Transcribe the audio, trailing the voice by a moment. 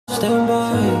stand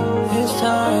by, it's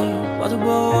time. Watch the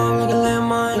ball like a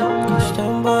landmine.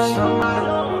 Stand by.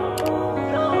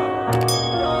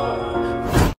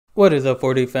 What is up,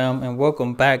 40 fam, and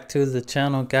welcome back to the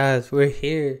channel, guys. We're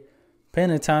here.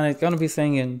 Pentatonix gonna be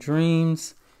singing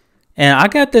Dreams. And I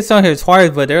got this on here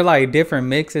twice, but they're like different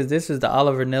mixes. This is the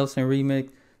Oliver Nelson remix.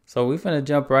 So we're finna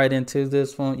jump right into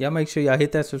this one. Y'all make sure y'all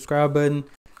hit that subscribe button.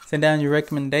 Send down your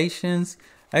recommendations.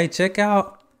 Hey, check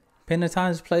out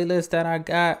Pentatonix playlist that I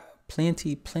got.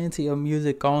 Plenty of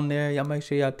music on there. Y'all make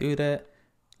sure y'all do that.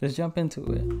 Let's jump into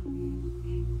it.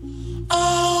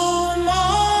 All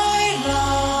my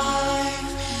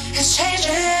life is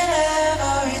changing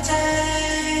every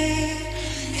day,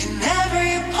 in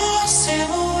every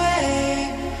possible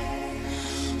way.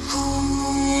 Ooh,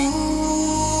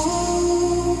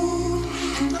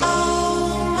 and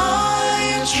all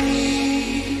my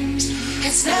dreams,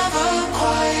 it's never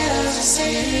quite as it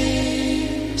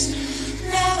seems,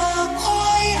 never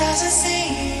quite as it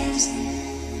seems.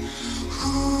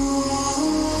 Ooh,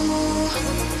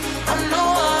 I know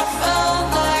I felt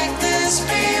like this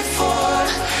before,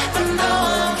 but now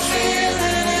I'm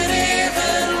feeling it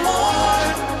even more,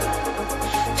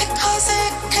 because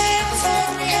it came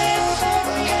from you.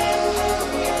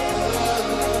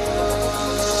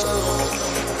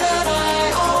 That I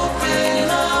open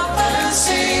up and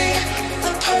see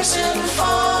the person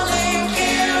falling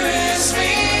here is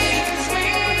me.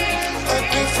 A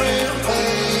different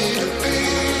way to be.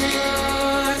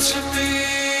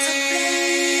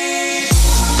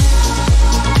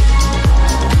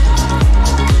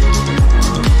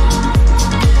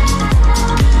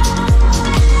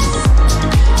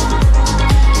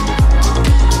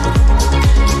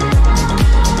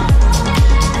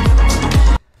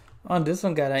 Oh, this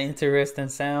one got an interesting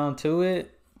sound to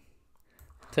it.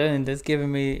 Telling this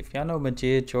giving me, if y'all know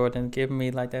Majid Jordan, giving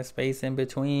me like that space in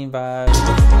between vibe.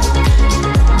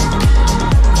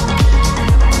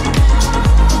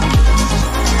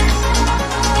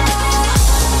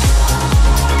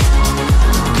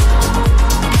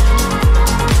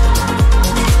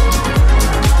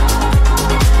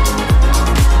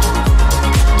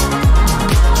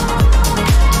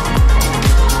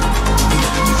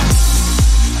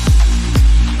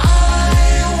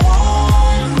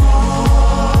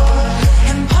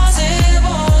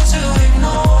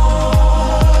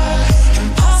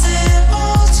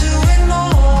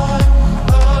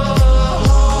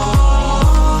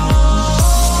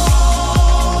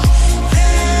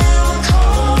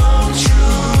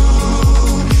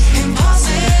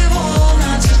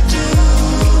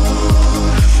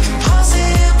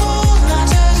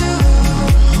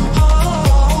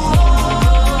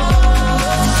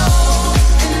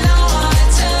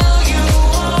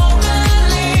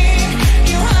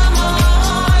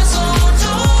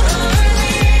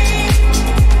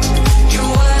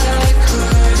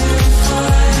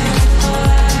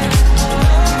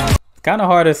 Kind of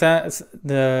hard to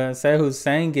say who's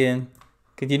singing,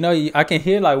 cause you know I can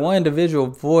hear like one individual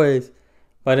voice,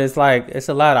 but it's like it's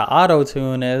a lot of auto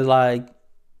tune. It's like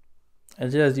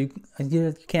it's just you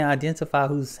can't identify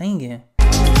who's singing.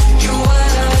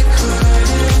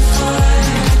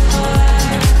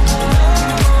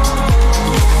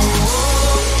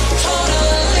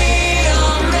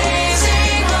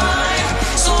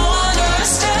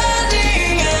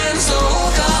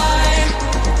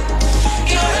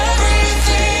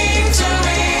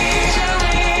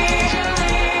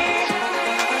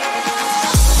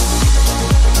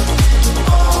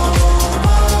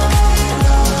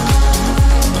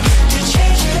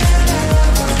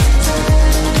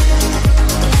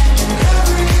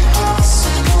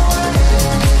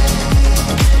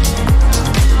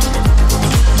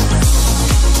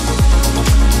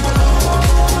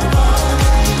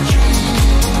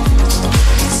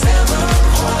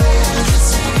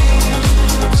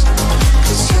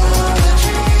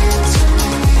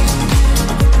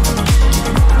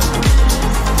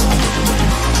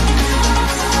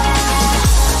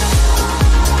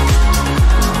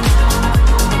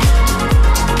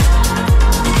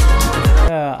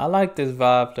 I like this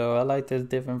vibe though. I like this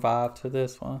different vibe to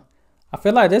this one. I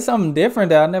feel like there's something different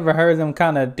that I never heard them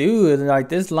kind of do like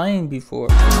this lane before.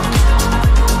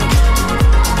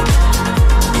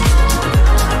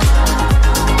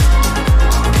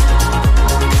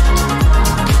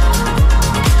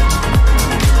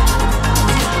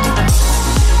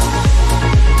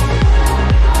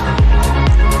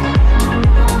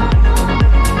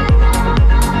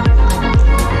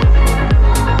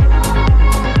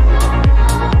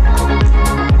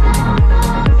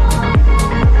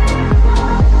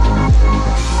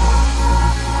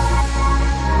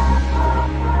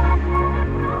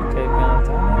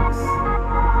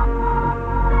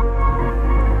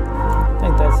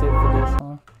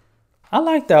 I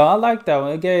like that. I like that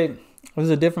one. It was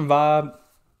a different vibe.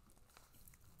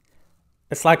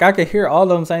 It's like I could hear all of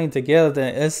them saying together.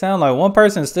 It sounded like one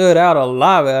person stood out a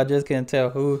lot, but I just can't tell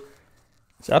who.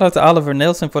 Shout out to Oliver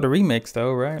Nelson for the remix,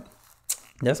 though, right?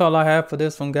 That's all I have for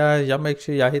this one, guys. Y'all make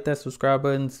sure y'all hit that subscribe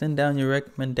button. Send down your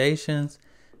recommendations.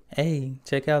 Hey,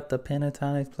 check out the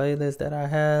Pentatonix playlist that I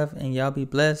have. And y'all be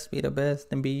blessed, be the best,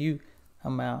 and be you.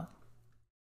 I'm out.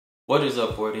 What is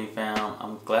up, 4D fam?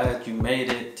 I'm glad you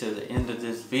made it to the end of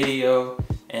this video.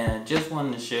 And just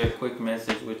wanted to share a quick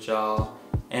message with y'all.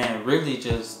 And really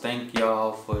just thank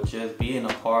y'all for just being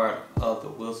a part of the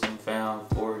Wilson Fam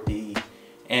 4D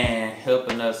and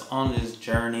helping us on this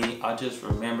journey. I just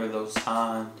remember those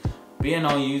times being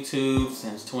on YouTube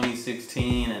since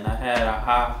 2016, and I had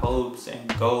high hopes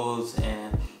and goals,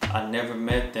 and I never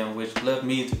met them, which led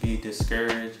me to be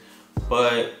discouraged.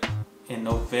 But in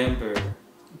November,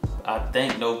 I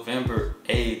think November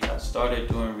 8th, I started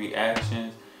doing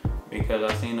reactions because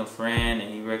I seen a friend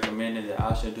and he recommended that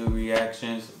I should do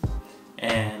reactions.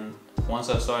 And once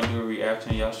I started doing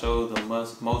reactions, y'all showed the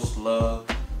most love.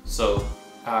 So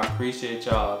I appreciate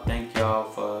y'all. Thank y'all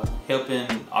for helping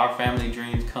our family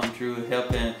dreams come true,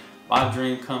 helping my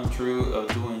dream come true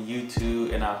of doing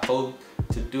YouTube. And I hope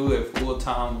to do it full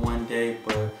time one day.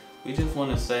 But I just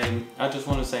want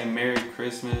to say Merry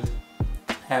Christmas,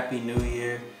 Happy New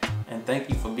Year, and thank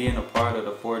you for being a part of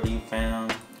the 4D fam.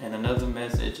 And another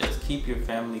message is keep your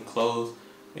family close,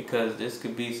 because this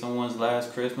could be someone's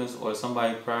last Christmas, or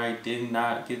somebody probably did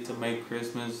not get to make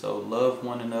Christmas. So love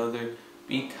one another,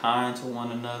 be kind to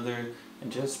one another,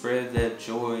 and just spread that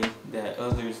joy that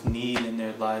others need in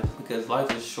their life, because life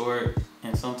is short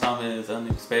and sometimes it is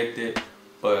unexpected.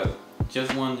 But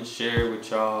just wanted to share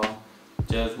with y'all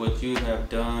just what you have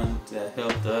done that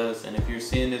helped us. And if you're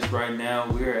seeing this right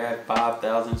now, we're at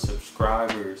 5,000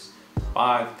 subscribers.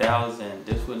 5,000.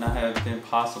 This would not have been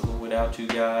possible without you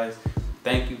guys.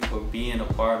 Thank you for being a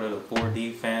part of the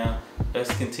 4D fam.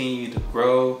 Let's continue to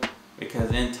grow,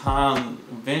 because in time,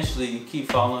 eventually, you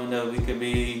keep following up. We could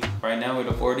be, right now with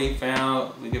the 4D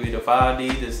fam, we could be the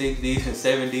 5D, the 6D, the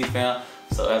 7D fam.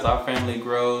 So as our family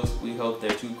grows, we hope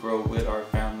that you grow with our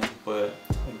family. But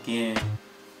again,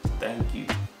 thank you.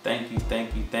 Thank you,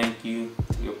 thank you, thank you.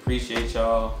 We appreciate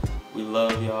y'all. We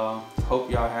love y'all. Hope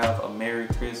y'all have a Merry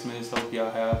Christmas. Hope y'all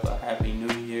have a Happy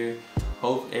New Year.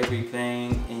 Hope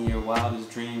everything in your wildest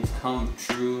dreams come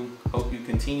true. Hope you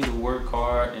continue to work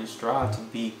hard and strive to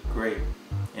be great.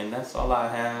 And that's all I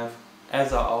have.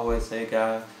 As I always say,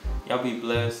 guys, y'all be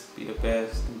blessed, be the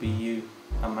best, and be you.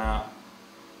 I'm out.